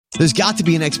There's got to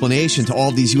be an explanation to all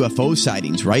of these UFO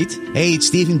sightings, right? Hey, it's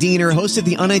Stephen Diener, host of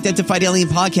the Unidentified Alien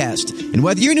Podcast. And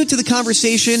whether you're new to the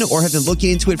conversation or have been looking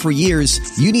into it for years,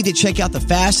 you need to check out the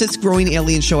fastest growing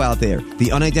alien show out there,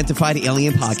 the Unidentified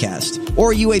Alien Podcast,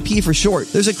 or UAP for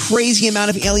short. There's a crazy amount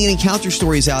of alien encounter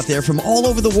stories out there from all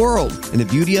over the world. And the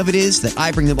beauty of it is that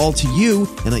I bring them all to you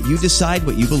and let you decide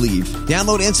what you believe.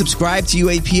 Download and subscribe to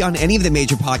UAP on any of the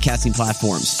major podcasting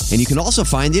platforms. And you can also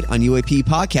find it on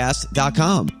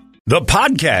UAPpodcast.com. The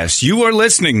podcast you are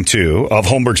listening to of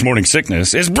Holmberg's Morning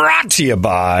Sickness is brought to you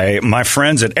by my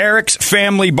friends at Eric's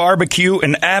Family Barbecue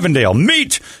in Avondale.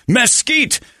 Meet,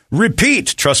 mesquite, repeat.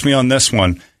 Trust me on this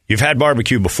one. You've had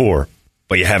barbecue before,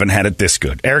 but you haven't had it this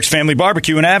good. Eric's Family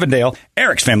Barbecue in Avondale,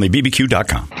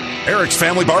 ericsfamilybbq.com. Eric's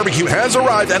Family Barbecue has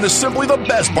arrived and is simply the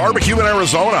best barbecue in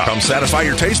Arizona. Come satisfy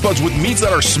your taste buds with meats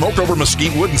that are smoked over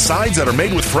mesquite wood and sides that are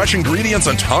made with fresh ingredients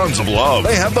and tons of love.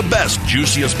 They have the best,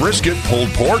 juiciest brisket, pulled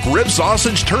pork, rib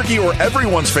sausage, turkey, or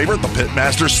everyone's favorite, the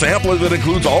Pitmaster sampler that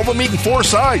includes all the meat and 4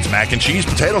 sides, mac and cheese,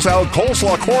 potato salad,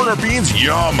 coleslaw, corn, or beans,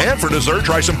 yum. And for dessert,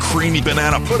 try some creamy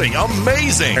banana pudding,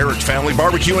 amazing. Eric's Family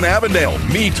Barbecue in Avondale.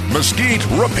 Meat, mesquite,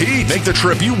 repeat. Make the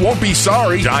trip, you won't be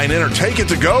sorry. Dine in or take it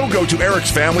to go. Go to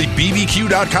ericsfamilybbq.com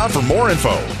for more info.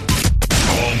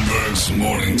 Holmberg's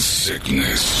Morning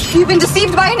Sickness. You've been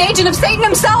deceived by an agent of Satan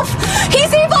himself.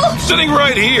 He's evil. Sitting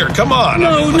right here. Come on.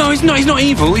 No, he's not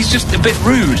evil. He's just a bit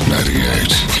rude. 98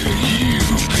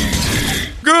 KUPD.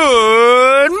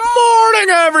 Good morning,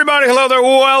 everybody. Hello there.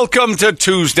 Welcome to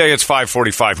Tuesday. It's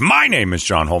 5:45. My name is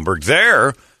John Holmberg.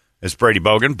 There is Brady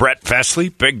Bogan, Brett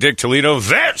Vesley, Big Dick Toledo.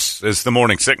 This is the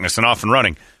Morning Sickness and off and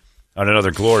running on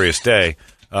another glorious day.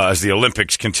 As the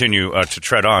Olympics continue to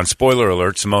tread on. Spoiler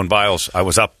alert, Simone Biles. I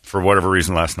was up for whatever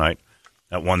reason last night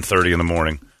at 1:30 in the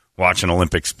morning watching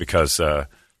Olympics because I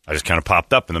just kind of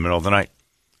popped up in the middle of the night.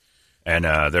 And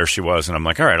there she was, and I'm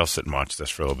like, all right, I'll sit and watch this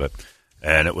for a little bit.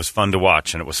 And it was fun to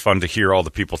watch, and it was fun to hear all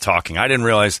the people talking. I didn't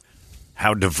realize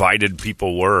how divided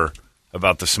people were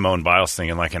about the Simone Biles thing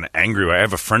in like an angry way. I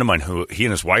have a friend of mine who he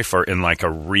and his wife are in like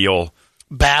a real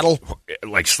battle,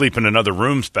 like sleeping in other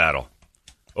rooms battle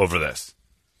over this.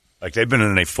 Like, they've been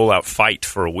in a full-out fight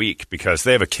for a week because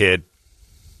they have a kid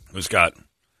who's got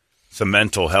some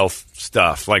mental health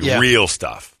stuff, like real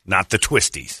stuff, not the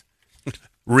twisties,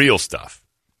 real stuff.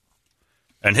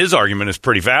 And his argument is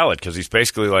pretty valid because he's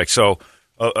basically like,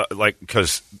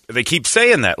 because they keep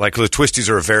saying that, like the twisties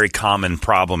are a very common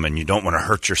problem and you don't want to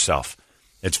hurt yourself.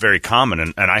 It's very common,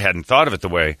 and I hadn't thought of it the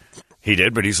way he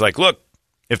did, but he's like, look,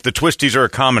 if the twisties are a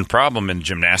common problem in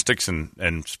gymnastics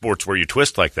and sports where you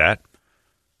twist like that,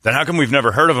 then how come we've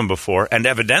never heard of them before? And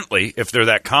evidently, if they're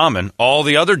that common, all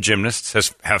the other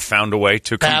gymnasts have found a way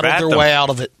to combat them. Battled their way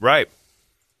out of it. Right.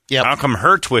 Yep. How come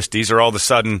her twisties are all of a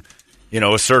sudden, a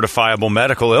certifiable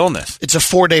medical illness? It's a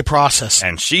 4-day process.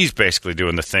 And she's basically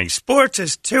doing the thing, sports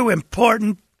is too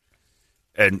important.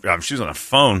 And she was on the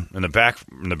phone in the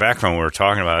background we were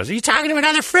talking about. Are you talking to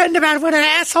another friend about what an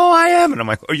asshole I am? And I'm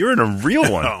like, oh, you're in a real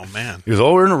one. Oh, man. He goes,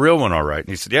 oh, we're in a real one, all right. And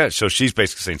he said, yeah. So she's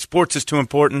basically saying sports is too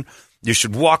important. You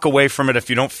should walk away from it if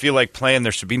you don't feel like playing.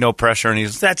 There should be no pressure. And he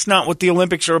says, that's not what the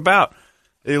Olympics are about.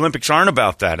 The Olympics aren't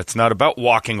about that. It's not about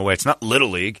walking away. It's not Little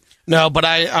League. No, but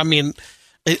I mean,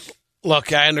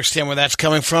 look, I understand where that's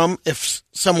coming from. If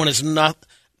someone doesn't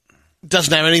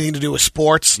have anything to do with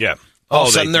sports, all of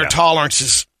a sudden their tolerance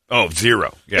is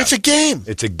zero. Yeah. It's a game.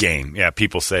 It's a game. Yeah,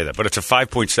 people say that. But it's a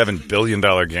 $5.7 billion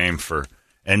game for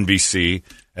NBC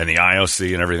and the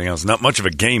IOC and everything else. Not much of a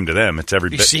game to them. It's every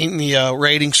bit. You seen the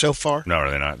ratings so far? No,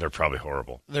 they're not. They're probably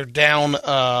horrible. They're down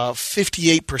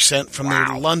 58% from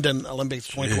the London Olympics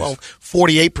 2012,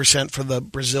 48% for the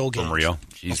Brazil games. From Rio.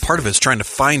 Well, part of it's trying to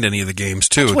find any of the games,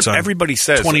 too. That's it's what on everybody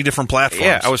says. 20 different platforms.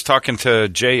 Yeah, I was talking to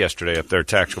Jay yesterday up there at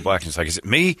Tactical Black. He's like, is it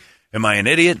me? Am I an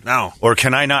idiot? No. Or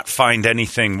can I not find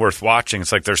anything worth watching?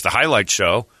 It's like there's the highlight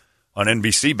show on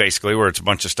NBC, basically, where it's a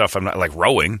bunch of stuff I'm not, like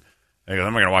rowing. I go,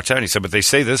 I'm not going to watch that. And he said, but they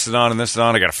say this is on and this is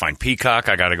on. I got to find Peacock.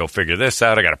 I got to go figure this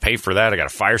out. I got to pay for that. I got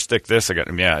to Fire Stick this.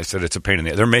 I said, it's a pain in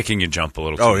the. They're making you jump a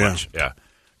little too much. Yeah.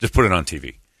 Just put it on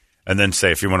TV. And then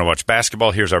say, if you want to watch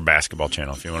basketball, here's our basketball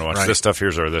channel. If you want to watch this stuff,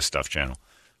 here's our this stuff channel.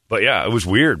 But yeah, it was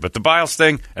weird. But the Biles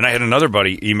thing, and I had another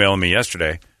buddy emailing me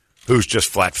yesterday who's just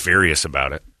flat furious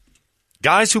about it.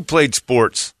 Guys who played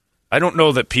sports, I don't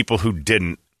know that people who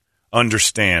didn't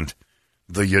understand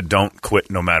the you don't quit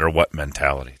no matter what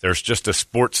mentality. There's just a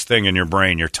sports thing in your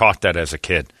brain. You're taught that as a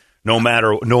kid, no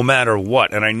matter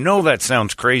what. And I know that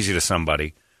sounds crazy to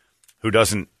somebody who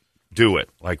doesn't do it.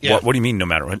 Like, what do you mean no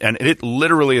matter what? And it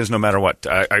literally is no matter what.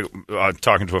 I was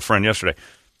talking to a friend yesterday,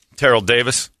 Terrell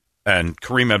Davis and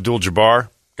Kareem Abdul-Jabbar,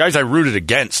 guys I rooted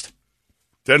against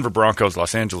Denver Broncos,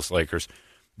 Los Angeles Lakers,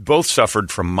 both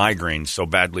suffered from migraines so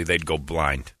badly they'd go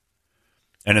blind.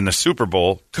 And in the Super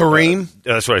Bowl, Kareem,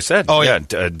 that's what I said. Oh yeah,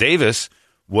 Davis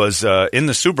was in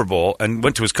the Super Bowl and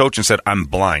went to his coach and said, "I'm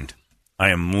blind. I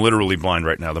am literally blind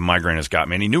right now. The migraine has got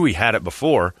me." And he knew he had it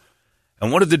before.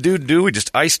 And what did the dude do? He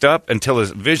just iced up until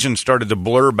his vision started to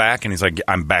blur back, and he's like,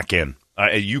 "I'm back in."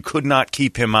 You could not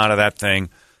keep him out of that thing.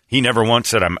 He never once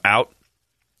said, "I'm out.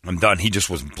 I'm done." He just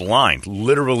was blind,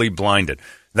 literally blinded.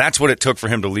 That's what it took for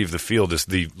him to leave the field, is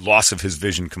the loss of his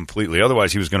vision completely.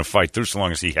 Otherwise, he was going to fight through so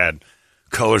long as he had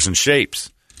colors and shapes.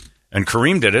 And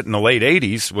Kareem did it in the late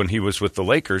 80s when he was with the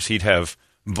Lakers. He'd have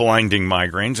blinding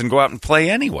migraines and go out and play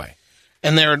anyway.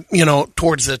 And there,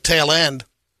 towards the tail end,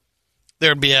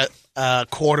 there'd be a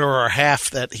quarter or a half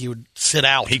that he would sit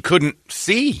out. He couldn't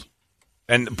see.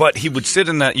 But he would sit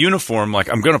in that uniform like,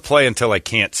 I'm going to play until I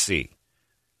can't see.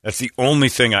 That's the only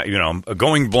thing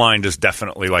going blind is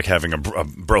definitely like having a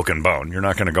broken bone. You're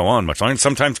not going to go on much longer.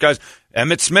 Sometimes guys,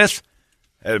 Emmitt Smith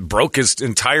broke his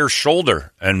entire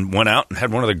shoulder and went out and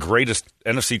had one of the greatest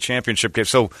NFC championship games.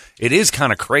 So it is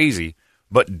kind of crazy,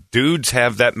 but dudes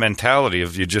have that mentality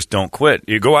of you just don't quit.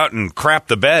 You go out and crap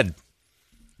the bed.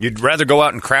 You'd rather go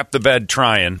out and crap the bed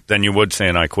trying than you would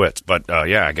saying I quit. But,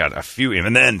 I got a few.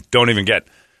 And then don't even get,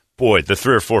 the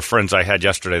 3 or 4 friends I had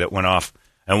yesterday that went off.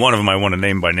 And one of them I want to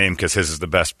name by name because his is the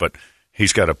best. But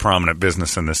he's got a prominent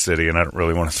business in this city, and I don't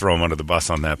really want to throw him under the bus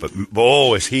on that. But,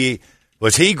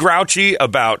 was he grouchy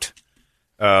about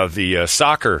the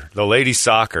soccer, the ladies'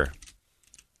 soccer?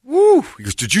 Woo! He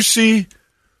goes, did you see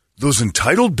those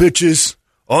entitled bitches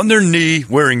on their knee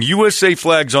wearing USA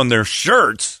flags on their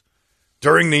shirts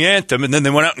during the anthem, and then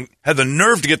they went out and had the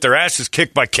nerve to get their asses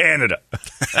kicked by Canada?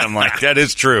 I'm like, that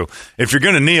is true. If you're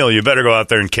going to kneel, you better go out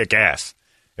there and kick ass.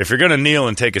 If you're going to kneel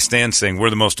and take a stand saying we're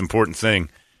the most important thing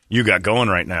you got going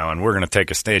right now and we're going to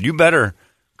take a stand, you better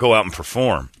go out and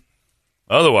perform.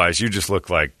 Otherwise, you just look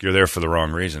like you're there for the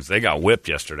wrong reasons. They got whipped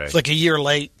yesterday. It's like a year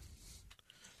late.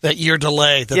 That year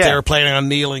delay that they were planning on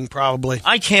kneeling probably.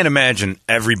 I can't imagine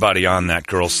everybody on that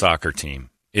girls' soccer team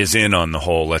is in on the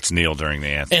whole let's kneel during the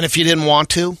anthem. And if you didn't want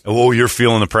to? Oh, you're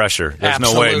feeling the pressure. There's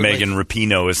Absolutely. No way Megan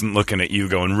Rapinoe isn't looking at you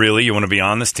going, really? You want to be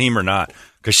on this team or not?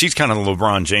 Because she's kind of the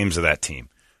LeBron James of that team.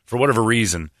 For whatever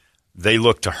reason, they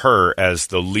look to her as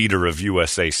the leader of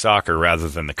USA soccer rather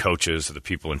than the coaches or the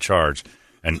people in charge.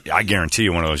 And I guarantee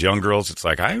you, one of those young girls, it's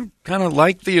like, I kind of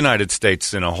like the United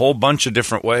States in a whole bunch of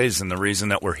different ways, and the reason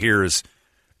that we're here is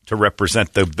to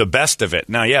represent the best of it.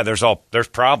 Now, yeah, there's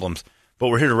problems, but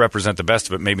we're here to represent the best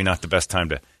of it, maybe not the best time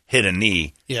to hit a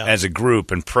knee as a group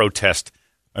and protest.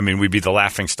 I mean, we'd be the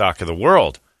laughingstock of the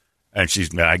world. And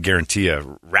I guarantee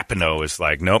you, Rapinoe is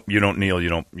like, nope, you don't kneel, you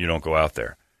don't go out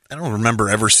there. I don't remember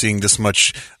ever seeing this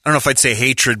much, I don't know if I'd say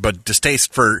hatred, but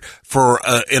distaste for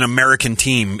an American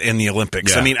team in the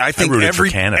Olympics. Yeah. I mean, I think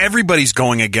everybody's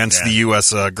going against the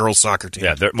U.S. Girls soccer team.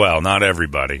 Yeah, well, not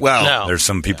everybody. Well, there's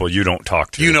some people you don't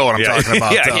talk to. You know what I'm talking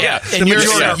about. Yeah. And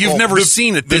you've never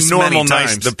seen it this many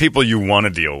times. The people you want to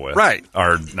deal with right.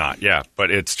 are not. Yeah,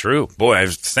 but it's true. Boy, I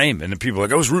was the same. And the people are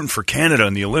like, I was rooting for Canada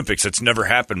in the Olympics. It's never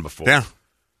happened before. Yeah.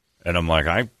 And I'm like,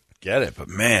 I get it. But,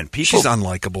 man, people. She's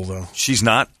unlikable, though. She's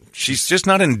not. She's just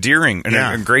not endearing and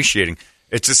ingratiating.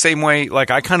 It's the same way,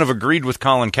 like, I kind of agreed with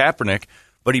Colin Kaepernick,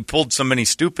 but he pulled so many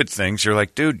stupid things. You're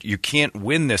like, dude, you can't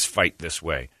win this fight this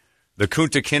way. The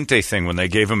Kunta Kinte thing, when they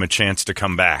gave him a chance to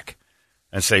come back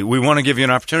and say, we want to give you an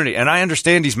opportunity. And I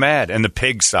understand he's mad. And the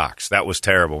pig socks, that was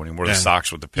terrible when he wore the socks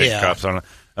with the pig cups on it.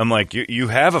 I'm like, you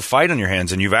have a fight on your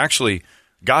hands, and you've actually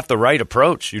got the right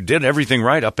approach. You did everything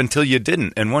right up until you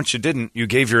didn't. And once you didn't, you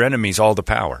gave your enemies all the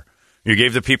power. You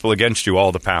gave the people against you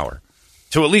all the power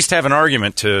to at least have an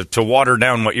argument to water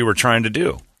down what you were trying to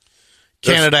do.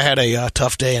 Canada had a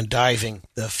tough day in diving.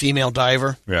 The female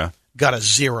diver got a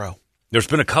 0. There's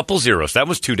been a couple zeros. That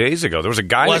was 2 days ago. There was a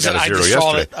guy that got a 0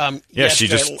 yesterday. Yesterday. She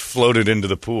just floated into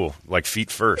the pool, like feet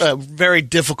first. A very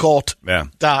difficult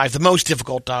dive, the most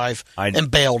difficult dive, and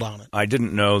bailed on it. I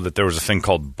didn't know that there was a thing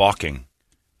called balking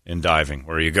in diving,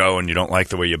 where you go and you don't like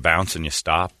the way you bounce and you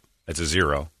stop. It's a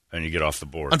 0. And you get off the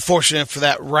board. Unfortunate for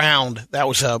that round,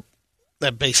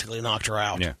 that basically knocked her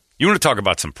out. Yeah, you want to talk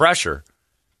about some pressure?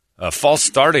 False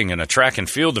starting in a track and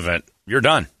field event, you're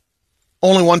done.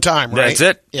 Only one time, right? That's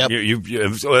it. Yep. You,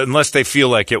 unless they feel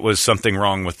like it was something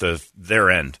wrong with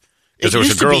their end, because there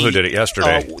was a girl who did it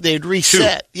yesterday. Oh, they'd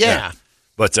reset. Yeah.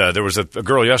 But there was a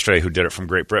girl yesterday who did it from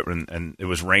Great Britain, and it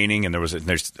was raining, and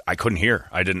I couldn't hear.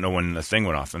 I didn't know when the thing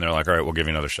went off, and they're like, "All right, we'll give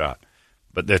you another shot."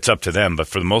 But it's up to them. But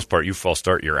for the most part, you false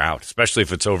start, you're out, especially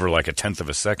if it's over like a tenth of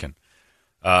a second.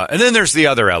 And then there's the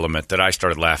other element that I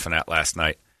started laughing at last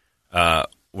night.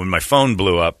 when my phone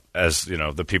blew up, as you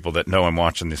know, the people that know I'm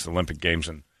watching these Olympic Games,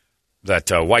 and that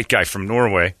white guy from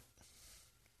Norway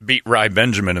beat Rai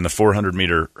Benjamin in the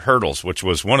 400-meter hurdles, which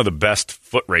was one of the best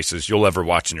foot races you'll ever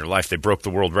watch in your life. They broke the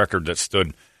world record that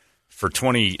stood for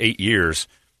 28 years.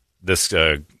 This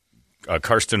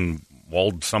Karsten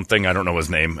Wald something, I don't know his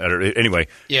name. Anyway,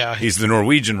 yeah, he's the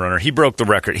Norwegian runner. He broke the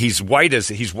record. He's white as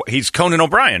he's Conan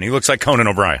O'Brien. He looks like Conan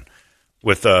O'Brien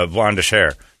with blondish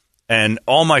hair. And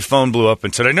all my phone blew up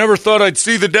and said, I never thought I'd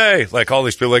see the day. Like all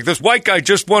these people, like this white guy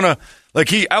just won like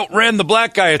he outran the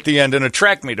black guy at the end in a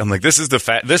track meet. I'm like, this is the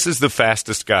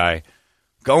fastest guy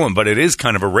going. But it is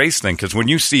kind of a race thing, because when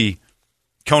you see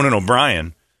Conan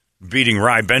O'Brien beating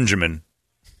Rai Benjamin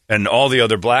and all the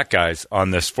other black guys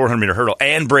on this 400-meter hurdle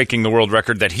and breaking the world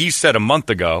record that he set a month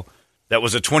ago, that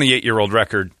was a 28-year-old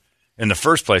record in the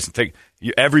first place. And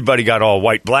everybody got all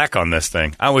white-black on this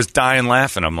thing. I was dying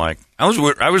laughing. I'm like, I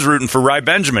was rooting for Rai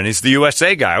Benjamin. He's the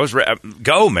USA guy.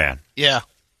 Go, man. Yeah.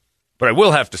 But I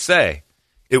will have to say,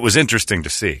 it was interesting to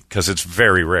see, because it's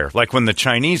very rare. Like when the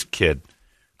Chinese kid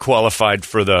qualified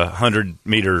for the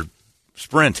 100-meter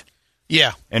sprint.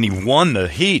 Yeah. And he won the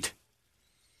heat.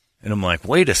 And I'm like,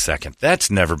 wait a second.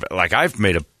 That's never been. Like, I've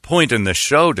made a point in this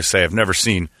show to say I've never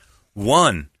seen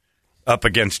one up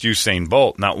against Usain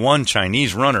Bolt, not one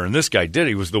Chinese runner. And this guy did.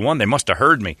 He was the one. They must have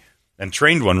heard me and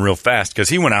trained one real fast, because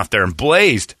he went out there and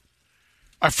blazed.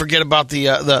 I forget about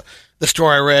the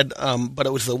story I read, but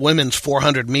it was the women's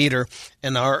 400-meter,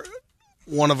 and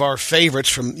one of our favorites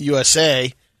from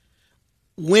USA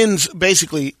wins,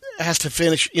 basically has to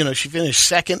finish, she finished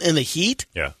second in the heat.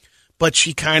 Yeah. But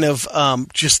she kind of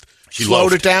she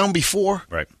slowed it down before.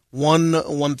 Right.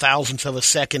 1/1000th of a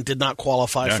second, did not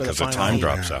qualify for the final. because the time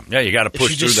drops out. Yeah, you got to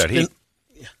push through that heat.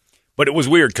 But it was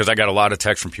weird, because I got a lot of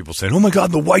texts from people saying, oh, my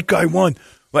God, the white guy won.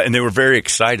 And they were very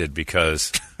excited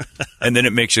because – and then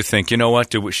it makes you think, you know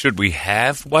what, should we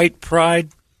have white pride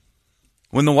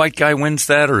when the white guy wins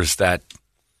that? Or is that –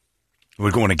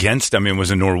 we're going against – I mean, it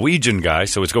was a Norwegian guy,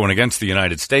 so it's going against the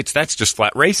United States. That's just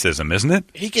flat racism, isn't it?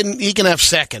 He can have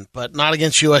second, but not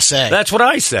against USA. That's what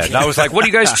I said. I was like, what are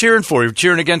you guys cheering for? You're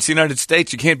cheering against the United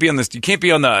States. You can't be on this. You can't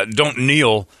be on the Don't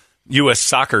Kneel U.S.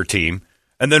 soccer team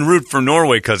and then root for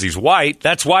Norway because he's white.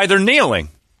 That's why they're kneeling.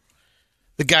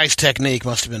 The guy's technique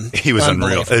must have been He was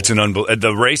unreal. It's an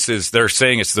the race is, they're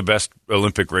saying it's the best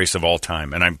Olympic race of all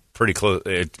time, and I'm pretty close.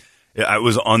 I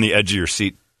was on the edge of your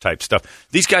seat type stuff.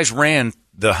 These guys ran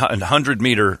the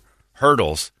 100-meter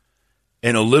hurdles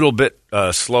in a little bit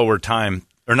slower time,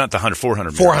 or not the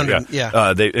 400. 400,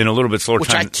 yeah. They in a little bit slower Which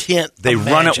time. I can't They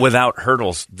imagine. run it without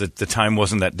hurdles. The time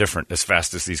wasn't that different as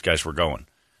fast as these guys were going.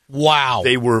 Wow.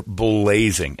 They were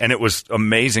blazing, and it was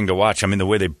amazing to watch. I mean, the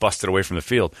way they busted away from the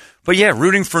field. But, yeah,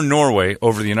 rooting for Norway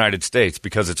over the United States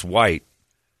because it's white,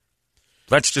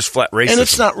 that's just flat racism. And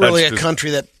it's not really a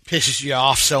country that pisses you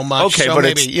off so much. Okay, so but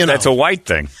maybe, that's a white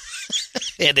thing.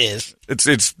 It is.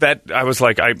 It's that I was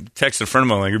like, I texted a friend of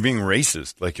mine, like, you're being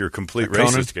racist. Like, you're a complete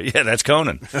racist. Conan? Yeah, that's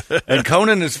Conan. And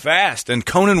Conan is fast, and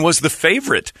Conan was the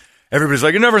favorite. Everybody's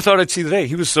like, I never thought I'd see the day.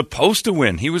 He was supposed to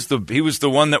win. He was the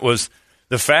one that was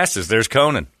the fastest. There's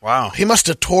Conan. Wow. He must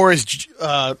have tore his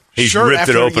he shirt ripped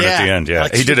after, it open at the end, yeah.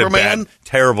 Like he Superman. did a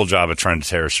terrible job of trying to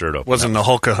tear his shirt open. Wasn't the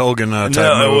Hulk Hogan type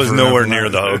No, move it was or nowhere anything near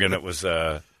like the that?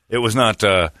 Hogan. It was not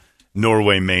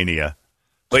Norway Mania.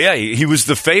 But, yeah, he was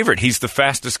the favorite. He's the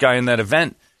fastest guy in that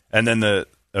event. And then the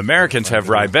Americans have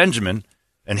Rai Benjamin,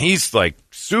 and he's, like,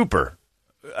 super.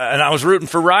 And I was rooting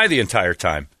for Rai the entire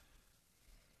time.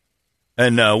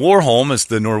 And Warholm is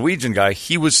the Norwegian guy.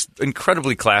 He was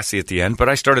incredibly classy at the end, but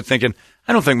I started thinking,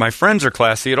 I don't think my friends are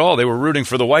classy at all. They were rooting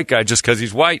for the white guy just because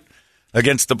he's white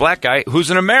against the black guy who's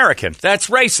an American. That's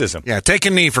racism. Yeah, take a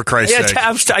knee for Christ's sake.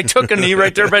 I took a knee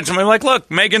right there, Benjamin. I'm like,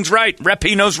 look, Megan's right.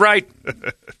 Rapinoe's right.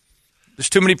 There's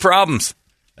too many problems.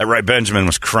 That Rai Benjamin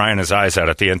was crying his eyes out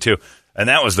at the end, too. And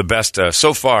that was the best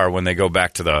so far when they go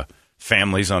back to the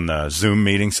families on the Zoom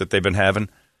meetings that they've been having.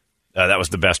 That was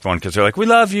the best one because they're like, we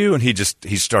love you. And he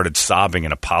started sobbing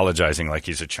and apologizing like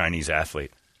he's a Chinese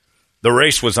athlete. The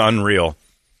race was unreal.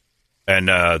 And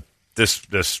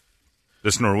this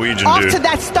Norwegian off dude to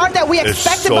that start that we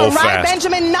expected, so but Rai fast.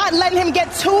 Benjamin not letting him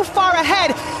get too far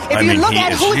ahead. If you look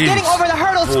at who's getting over the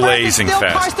hurdles first, it's still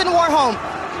fast. Karsten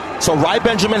Warholm. So Rai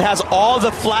Benjamin has all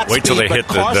the flat Wait till speed, they hit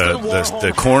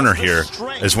the corner here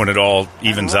is when it all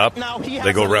evens up.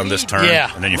 They go around this turn,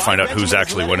 and then you find out who's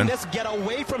actually winning.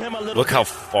 Look how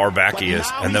far back he is,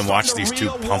 and then watch these two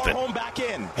pump it.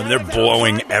 And they're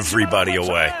blowing everybody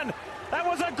away. That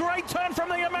was a great turn from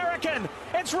the American.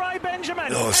 It's Rai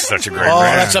Benjamin. Oh, it's such a great race. Oh,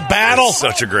 that's a battle. It's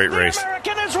such a great race. The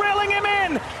American is reeling him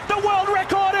in. The world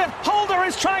record holder is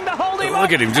is trying to hold him.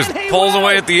 Look at him, just pulls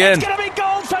away at the end. It's going to be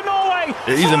gold for Norway.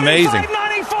 He's amazing.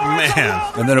 45.94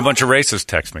 Man. And then a bunch of racists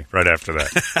text me right after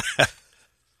that.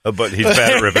 But he's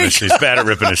bad at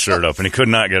ripping his shirt open. He could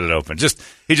not get it open.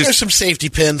 There's some safety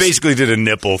pins. Basically did a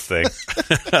nipple thing.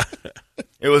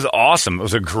 It was awesome. It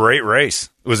was a great race.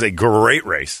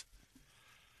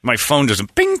 My phone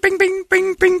just ping, ping, ping,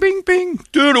 ping, ping, ping, ping.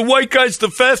 Dude, a white guy's the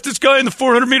fastest guy in the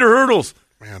 400-meter hurdles.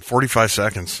 Man, 45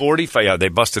 seconds. 45, yeah, they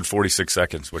busted 46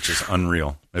 seconds, which is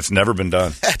unreal. It's never been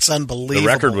done. That's unbelievable. The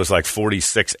record was like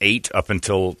 46.8 up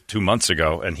until 2 months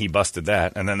ago, and he busted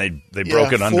that, and then they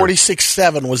broke it under.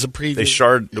 46.7 was the previous.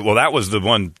 Well, that was the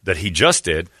one that he just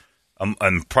did,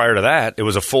 and prior to that, it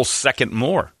was a full second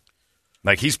more.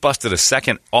 Like, he's busted a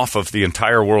second off of the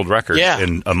entire world record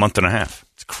in a month and a half.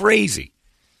 It's crazy.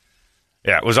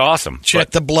 Yeah, it was awesome.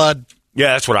 Check the blood.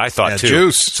 Yeah, that's what I thought, too.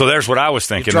 Juice. So there's what I was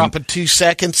thinking. You drop it 2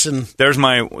 seconds and... There's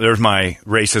my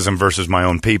racism versus my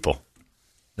own people.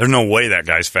 There's no way that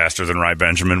guy's faster than Rai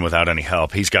Benjamin without any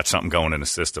help. He's got something going in the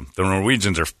system. The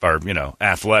Norwegians are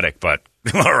athletic, but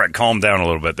all right, calm down a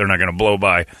little bit. They're not going to blow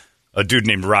by a dude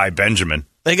named Rai Benjamin.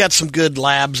 They got some good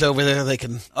labs over there. They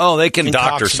can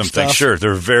doctor some things. Sure,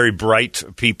 they're very bright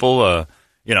people,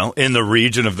 in the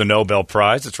region of the Nobel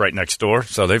Prize. It's right next door.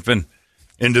 So they've been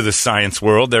into the science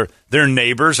world. Their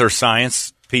neighbors are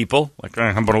science people. Like,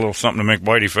 how about a little something to make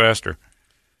Whitey faster?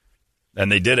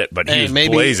 And they did it, but he's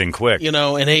blazing quick. In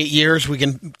 8 years, we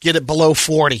can get it below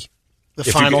 40 the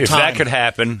final time. If that could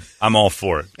happen, I'm all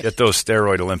for it. Get those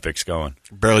steroid Olympics going.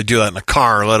 Barely do that in a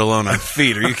car, let alone on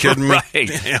feet. Are you kidding me? Right.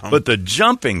 Damn. But the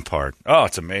jumping part,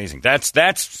 it's amazing.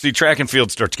 See, track and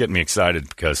field starts getting me excited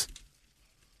because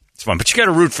it's fun. But you got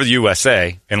to root for the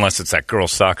USA unless it's that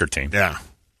girls' soccer team. Yeah.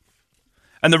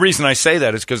 And the reason I say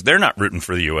that is because they're not rooting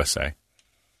for the USA.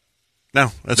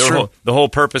 No, that's true. The whole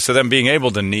purpose of them being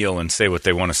able to kneel and say what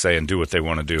they want to say and do what they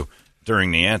want to do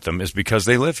during the anthem is because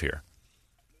they live here.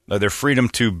 Their freedom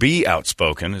to be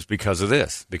outspoken is because of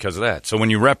this, because of that. So when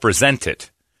you represent it,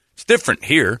 it's different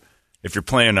here. If you're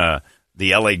playing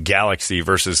the LA Galaxy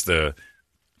versus the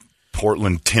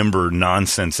Portland Timber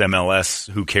nonsense MLS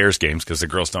who cares games because the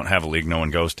girls don't have a league, no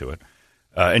one goes to it.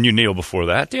 And you kneel before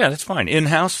that, yeah, that's fine.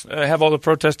 In-house, have all the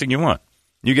protesting you want.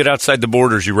 You get outside the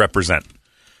borders, you represent.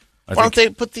 Why don't they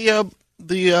put the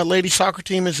ladies soccer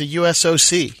team as a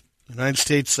USOC, United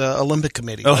States Olympic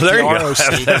Committee? Oh, there you go.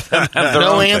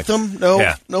 No anthem,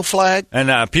 no flag.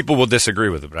 And people will disagree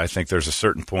with it, but I think there's a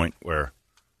certain point where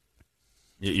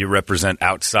you represent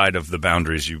outside of the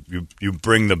boundaries. You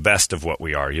bring the best of what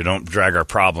we are. You don't drag our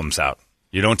problems out.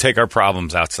 You don't take our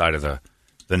problems outside of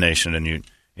the nation, and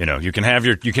you can have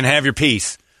your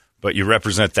piece, but you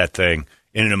represent that thing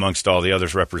in and amongst all the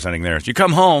others representing theirs. You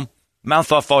come home,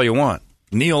 mouth off all you want,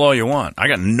 kneel all you want. I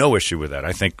got no issue with that.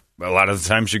 I think a lot of the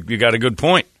times you got a good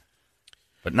point,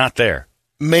 but not there.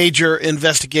 Major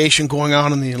investigation going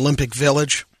on in the Olympic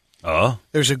Village. Oh,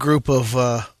 there's a group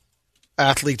of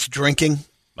athletes drinking,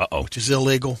 which is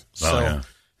illegal. So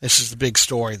this is the big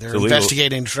story. They're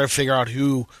investigating to try to figure out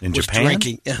who was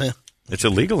drinking. It's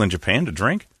illegal in Japan to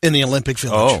drink? In the Olympic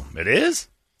Village. Oh, it is?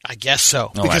 I guess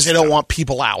so. Because they don't want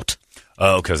people out.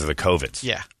 Oh, because of the COVIDs.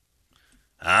 Yeah.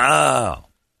 Oh.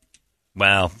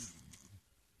 Well,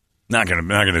 not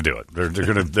gonna do it. They're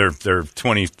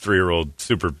 23-year-old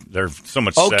super. They're so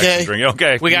much sex and drinking.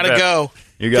 Okay, we gotta go.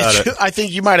 You got it. I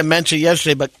think you might have mentioned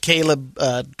yesterday, but Caleb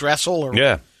Dressel,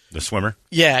 the swimmer.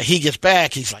 Yeah, he gets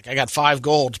back. He's like, I got 5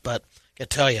 golds, but I can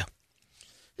tell you,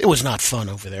 it was not fun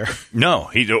over there. No,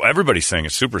 everybody's saying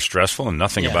it's super stressful and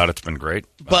nothing about it's been great.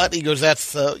 But he goes,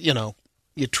 that's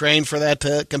you train for that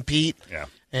to compete,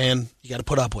 and you got to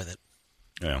put up with it.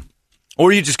 Yeah.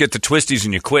 Or you just get the twisties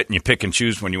and you quit and you pick and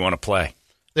choose when you want to play.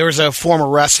 There was a former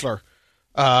wrestler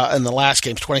in the last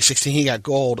games, 2016. He got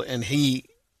gold, and he,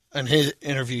 in his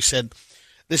interview, said,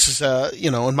 "This is,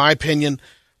 in my opinion,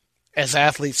 as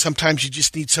athletes, sometimes you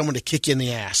just need someone to kick you in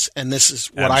the ass, and this is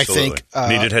what Absolutely. I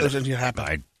think needed to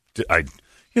happen." You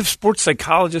have sports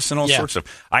psychologists and all sorts of.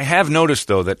 I have noticed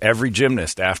though that every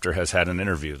gymnast after has had an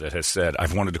interview that has said,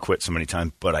 "I've wanted to quit so many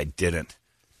times, but I didn't."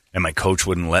 And my coach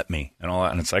wouldn't let me, and all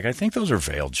that. And it's like, I think those are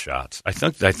veiled shots. I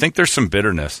think there's some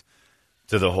bitterness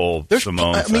to the whole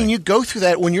Simone thing. I mean, you go through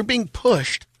that when you're being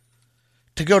pushed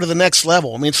to go to the next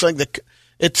level. I mean,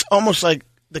 it's almost like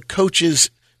the coaches.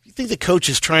 You think the coach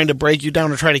is trying to break you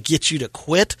down or try to get you to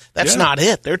quit? That's not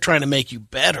it. They're trying to make you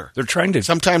better. They're trying to.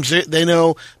 Sometimes they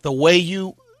know the way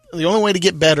you The only way to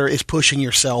get better is pushing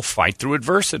yourself. Fight through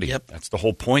adversity. Yep. That's the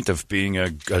whole point of being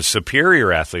a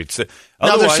superior athlete.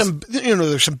 Now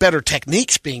there's some better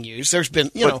techniques being used. There's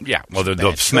been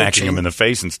the smacking him in the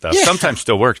face and stuff sometimes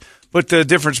still works. But the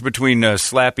difference between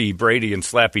Slappy Brady and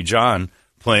Slappy John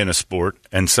playing a sport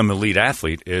and some elite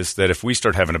athlete is that if we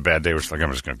start having a bad day, we're just like,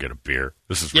 I'm just going to get a beer.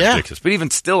 This is ridiculous. But even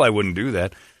still, I wouldn't do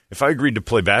that. If I agreed to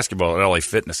play basketball at LA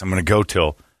Fitness, I'm going to go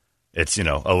till it's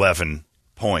 11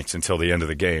 points until the end of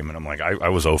the game, and I'm like, I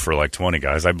was 0 for like 20,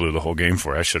 guys. I blew the whole game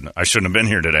for you. I shouldn't have been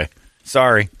here today.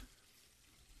 Sorry.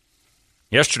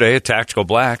 Yesterday at Tactical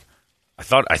Black, I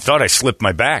thought I slipped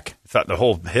my back. I thought the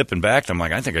whole hip and back. I'm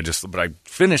like, I think but I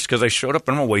finished because I showed up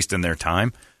and I'm not wasting their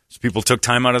time. So people took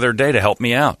time out of their day to help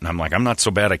me out, and I'm like, I'm not so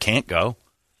bad I can't go.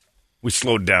 We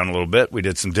slowed down a little bit. We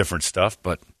did some different stuff,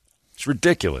 but it's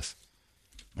ridiculous.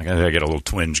 I got to get a little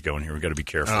twinge going here. We got to be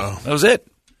careful. Oh. That was it.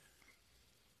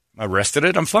 I rested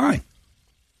it. I'm fine.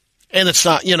 And it's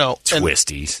not,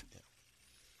 Twisties.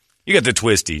 You got the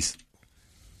twisties.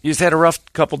 You just had a rough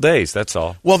couple days. That's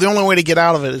all. Well, the only way to get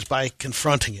out of it is by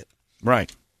confronting it.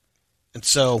 Right. And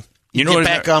so you get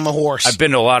back on the horse. I've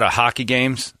been to a lot of hockey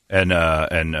games and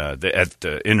at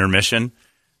the intermission.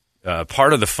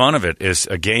 Part of the fun of it is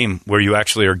a game where you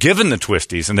actually are given the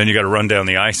twisties, and then you got to run down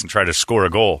the ice and try to score a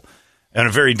goal. And a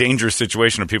very dangerous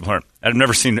situation of people aren't. I've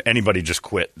never seen anybody just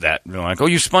quit that. They're like,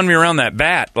 you spun me around that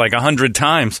bat like 100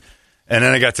 times, and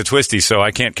then I got the twisties, so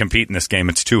I can't compete in this game.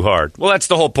 It's too hard. Well, that's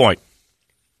the whole point.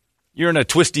 You're in a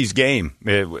twisties game.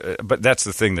 But that's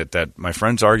the thing that my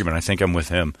friend's argument, I think I'm with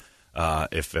him.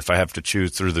 If I have to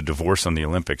choose through the divorce on the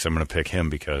Olympics, I'm going to pick him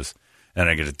and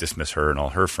I get to dismiss her and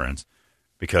all her friends.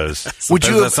 Because that's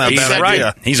not a bad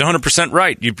idea. He's 100%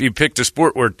 right. You picked a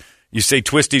sport where you say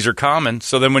twisties are common,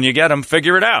 so then when you get them,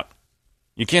 figure it out.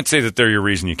 You can't say that they're your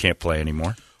reason you can't play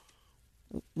anymore.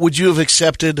 Would you have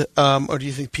accepted, or do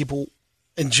you think people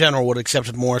in general would have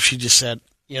accepted more if she just said,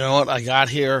 you know what, I got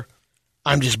here,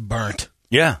 I'm just burnt.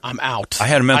 Yeah. I'm out. I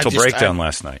had a mental breakdown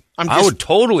last night. I would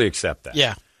totally accept that.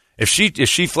 Yeah. If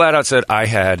she flat out said, I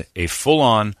had a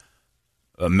full-on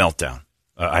meltdown.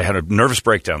 I had a nervous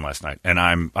breakdown last night, and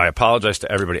I apologize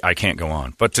to everybody. I can't go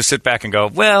on. But to sit back and go,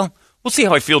 well, we'll see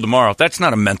how I feel tomorrow. That's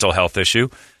not a mental health issue.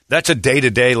 That's a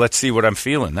day-to-day, let's see what I'm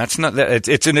feeling. That's not that.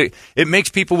 It makes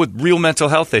people with real mental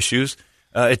health issues,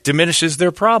 it diminishes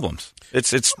their problems.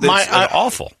 It's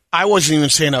awful. I wasn't even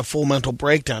saying a full mental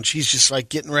breakdown. She's just like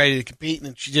getting ready to compete,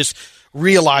 and she just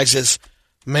realizes,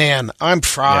 man, I'm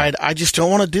fried. Yeah. I just don't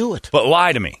want to do it. But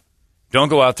lie to me. Don't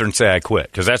go out there and say I quit,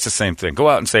 because that's the same thing. Go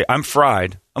out and say, I'm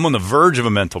fried. I'm on the verge of a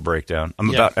mental breakdown.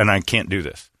 And I can't do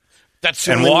this. That's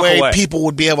the only way people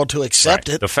would be able to accept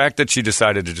it. The fact that she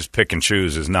decided to just pick and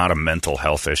choose is not a mental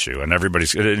health issue, and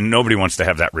nobody wants to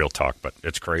have that real talk, but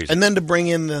it's crazy. And then to bring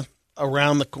in the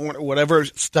around the corner, whatever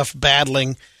stuff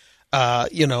battling,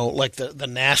 like the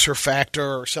Nasser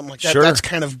factor or something like that. Sure. That's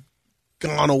kind of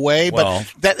gone away, but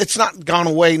it's not gone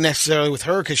away necessarily with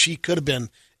her because she could have been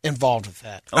involved with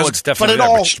that. Oh, it's definitely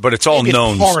but it's all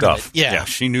known stuff. Yeah,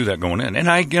 she knew that going in, and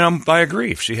I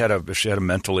agree. If she had a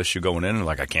mental issue going in, and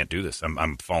like I can't do this,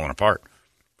 I'm falling apart.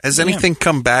 Has anything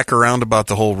come back around about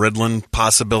the whole Ritalin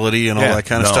possibility and all that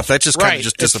kind of stuff? That just kind of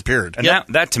just disappeared. And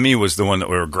that to me was the one that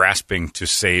we were grasping to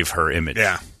save her image.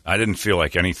 Yeah, I didn't feel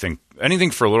like anything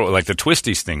for a little, like the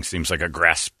twisties thing seems like a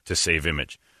grasp to save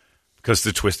image because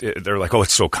they're like, oh,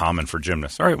 it's so common for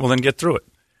gymnasts. All right, well then get through it.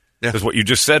 Because what you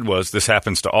just said was this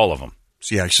happens to all of them.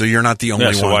 So you're not the only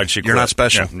one. So why'd she quit? You're not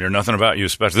special. Yeah, you're nothing about you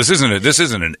special. This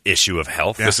isn't an issue of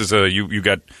health. Yeah. This is you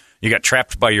got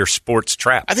trapped by your sports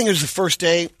trap. I think it was the first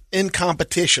day in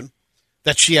competition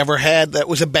that she ever had that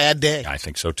was a bad day. I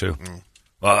think so too.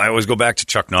 Well, I always go back to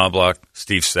Chuck Knobloch,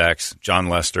 Steve Sachs, John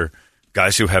Lester,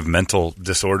 guys who have mental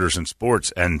disorders in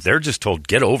sports, and they're just told,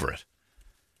 get over it.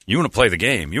 You want to play the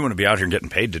game. You want to be out here getting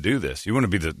paid to do this. You want to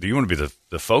be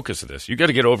the focus of this. You got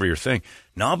to get over your thing.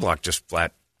 Knobloch just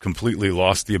completely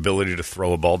lost the ability to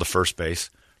throw a ball to first base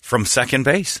from second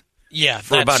base. Yeah,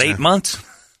 for about 8 months.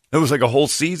 It was like a whole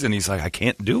season. He's like, I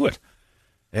can't do it.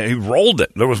 And he rolled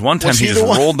it. There was one time he just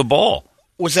rolled the ball.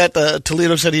 Was that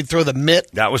Toledo said he'd throw the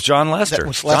mitt? That was John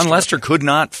Lester. John Lester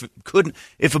couldn't.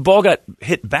 If a ball got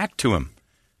hit back to him,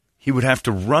 he would have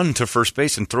to run to first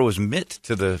base and throw his mitt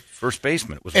to the first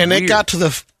baseman. It was weird. It got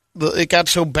to it got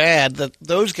so bad that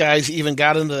those guys even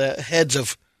got into the heads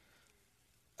of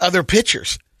other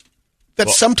pitchers.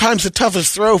 That's sometimes the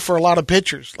toughest throw for a lot of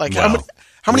pitchers. Like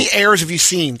how many errors have you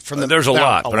seen from them? There's a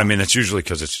lot, but I mean it's usually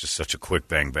because it's just such a quick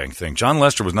bang bang thing. John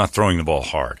Lester was not throwing the ball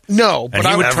hard. No, but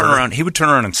he would turn around. He would turn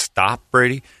around and stop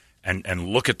Brady and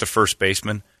look at the first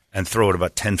baseman and throw it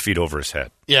about 10 feet over his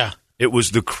head. Yeah. It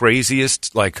was the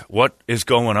craziest, like, what is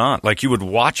going on? Like, you would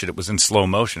watch it. It was in slow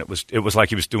motion. It was like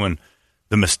he was doing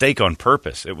the mistake on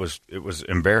purpose. It was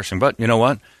embarrassing. But you know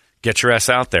what? Get your ass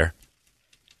out there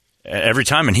every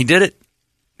time. And he did it.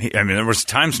 There was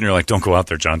times when you're like, don't go out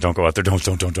there, John. Don't go out there.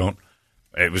 Don't.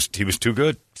 He was too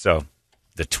good. So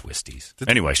the twisties.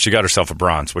 Anyway, she got herself a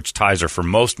bronze, which ties her for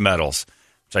most medals,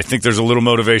 which I think there's a little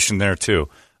motivation there, too,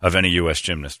 of any U.S.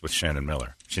 gymnast with Shannon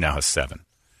Miller. She now has 7.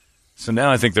 So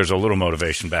now I think there's a little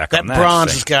motivation back on that. That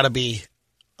bronze has got to be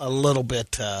a little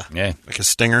bit... like a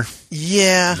stinger?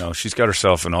 Yeah. No, she's got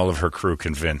herself and all of her crew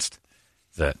convinced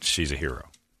that she's a hero.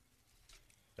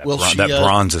 That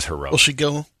bronze is heroic. Will she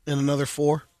go in another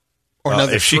 4? Or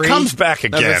another if 3? She comes back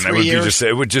again,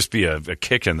 it would just be a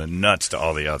kick in the nuts to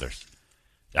all the others.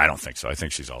 I don't think so. I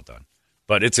think she's all done.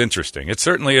 But it's interesting. It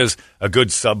certainly is a good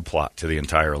subplot to the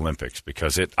entire Olympics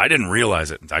because I didn't realize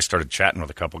it. I started chatting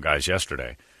with a couple guys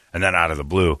yesterday. And then out of the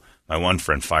blue, my one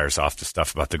friend fires off the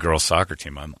stuff about the girls' soccer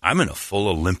team. I'm in a full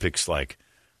Olympics, like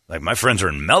my friends are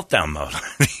in meltdown mode.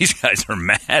 These guys are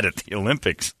mad at the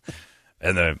Olympics.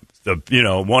 And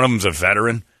one of them's a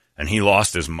veteran, and he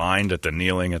lost his mind at the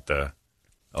kneeling at the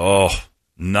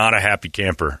not a happy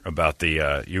camper about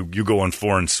the you go on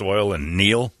foreign soil and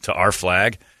kneel to our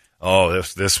flag. Oh,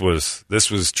 this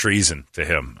was treason to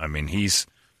him. I mean, he's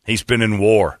been in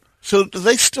war. So do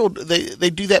they still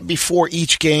they do that before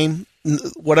each game?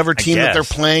 Whatever team that they're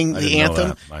playing, the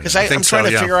anthem. Because I'm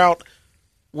trying to figure out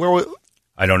where.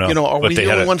 I don't know. Are we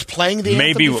the only ones playing the anthem?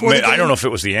 Maybe I don't know if it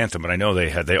was the anthem, but I know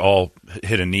they all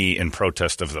hit a knee in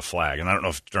protest of the flag, and I don't know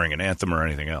if it's during an anthem or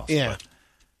anything else. Yeah,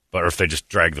 but or if they just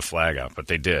dragged the flag out, but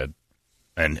they did,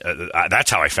 and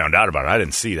that's how I found out about it. I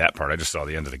didn't see that part. I just saw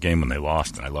the end of the game when they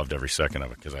lost, and I loved every second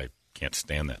of it because I can't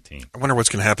stand that team. I wonder what's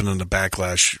going to happen in the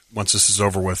backlash once this is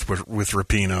over with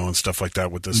Rapinoe and stuff like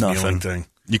that with this kneeling thing.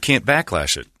 You can't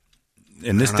backlash it.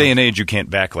 In this day and age, you can't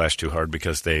backlash too hard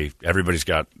because everybody's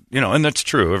got, and that's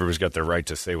true. Everybody's got their right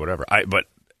to say whatever. But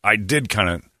I did kind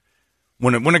of,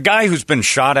 when a guy who's been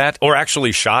shot at, or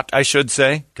actually shot, I should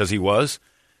say, because he was,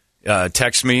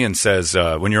 texts me and says,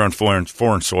 when you're on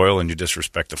foreign soil and you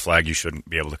disrespect the flag, you shouldn't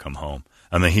be able to come home.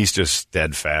 I mean, he's just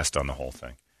steadfast on the whole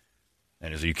thing.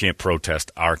 And you can't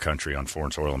protest our country on foreign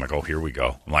soil. I'm like, oh, here we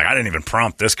go. I'm like, I didn't even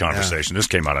prompt this conversation. Yeah. This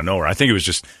came out of nowhere. I think he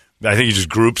just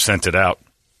group sent it out.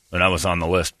 And I was on the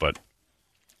list, but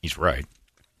he's right.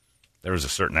 There was a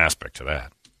certain aspect to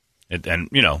that. And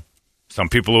some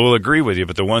people will agree with you,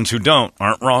 but the ones who don't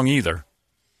aren't wrong either.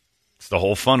 It's the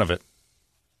whole fun of it.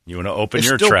 You want to open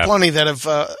your trap. There's still plenty that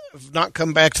have not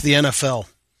come back to the NFL.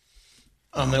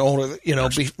 The older,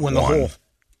 when the whole...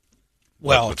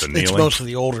 Well, it's mostly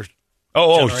the older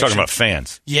Oh, you're talking about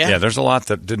fans. Yeah. Yeah, there's a lot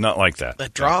that did not like that.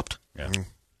 That dropped. Yeah.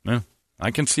 Yeah,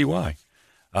 I can see why.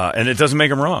 And it doesn't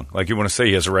make him wrong. Like you want to say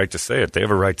he has a right to say it. They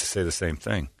have a right to say the same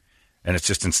thing. And it's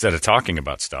just instead of talking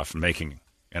about stuff and making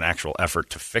an actual effort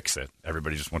to fix it,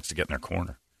 everybody just wants to get in their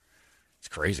corner. It's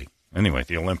crazy. Anyway,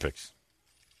 the Olympics.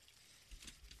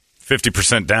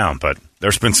 50% down, but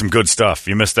there's been some good stuff.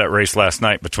 You missed that race last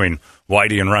night between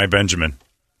Whitey and Rai Benjamin.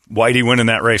 Whitey winning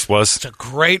that race was... It's a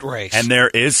great race. And there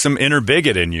is some inner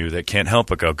bigot in you that can't help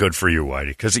but go, good for you, Whitey.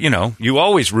 Because, you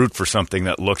always root for something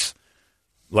that looks...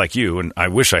 like you, and I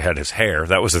wish I had his hair.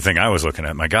 That was the thing I was looking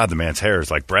at. My God, the man's hair is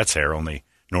like Brett's hair, only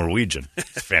Norwegian.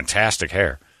 It's fantastic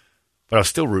hair. But I was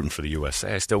still rooting for the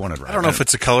USA. I still wanted Ryan. I don't know if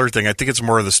it's a color thing. I think it's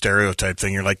more of the stereotype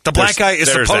thing. You're like, the black guy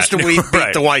is supposed to beat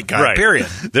the white guy, period.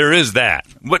 There is that.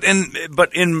 But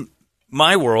in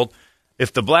my world,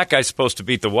 if the black guy's supposed to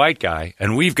beat the white guy,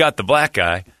 and we've got the black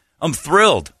guy, I'm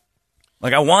thrilled.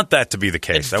 Like, I want that to be the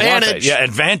case. Advantage. I want that. Yeah,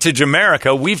 advantage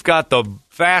America. We've got the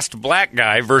fast black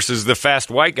guy versus the fast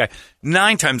white guy.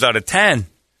 9 times out of 10,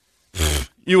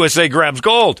 USA grabs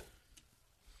gold.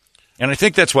 And I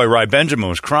think that's why Rai Benjamin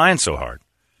was crying so hard.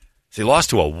 He lost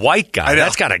to a white guy.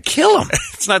 That's got to kill him.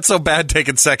 It's not so bad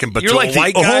taking second, but you're to like a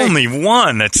white guy? Only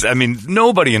one.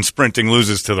 Nobody in sprinting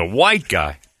loses to the white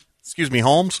guy. Excuse me,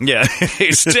 Holmes? Yeah,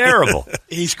 it's terrible.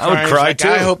 He's crying. I would cry too.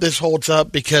 I hope this holds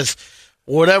up because...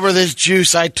 whatever this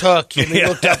juice I took, he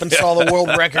looked up and saw the world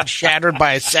record shattered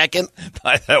by a second.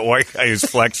 By that white guy who's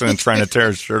flexing and trying to tear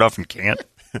his shirt off and can't.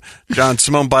 John,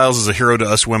 Simone Biles is a hero to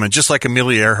us women, just like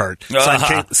Amelia Earhart.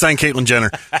 Sign Caitlyn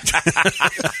Jenner.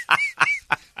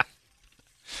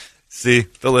 See,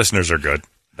 the listeners are good.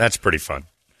 That's pretty fun.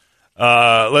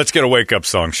 Let's get a wake-up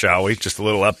song, shall we? Just a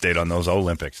little update on those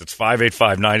Olympics. It's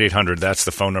 585-9800. That's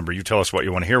the phone number. You tell us what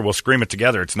you want to hear. We'll scream it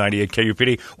together. It's 98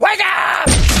 KUPD. Wake up!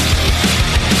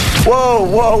 Whoa,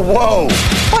 whoa, whoa.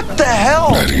 What the hell?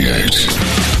 98.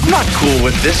 I'm not cool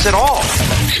with this at all.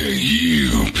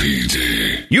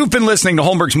 KUPD. You've been listening to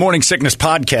Holmberg's Morning Sickness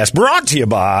Podcast, brought to you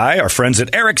by our friends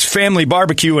at Eric's Family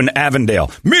Barbecue in Avondale.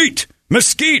 Meet,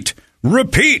 mesquite,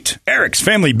 repeat.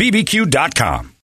 Eric'sFamilyBBQ.com.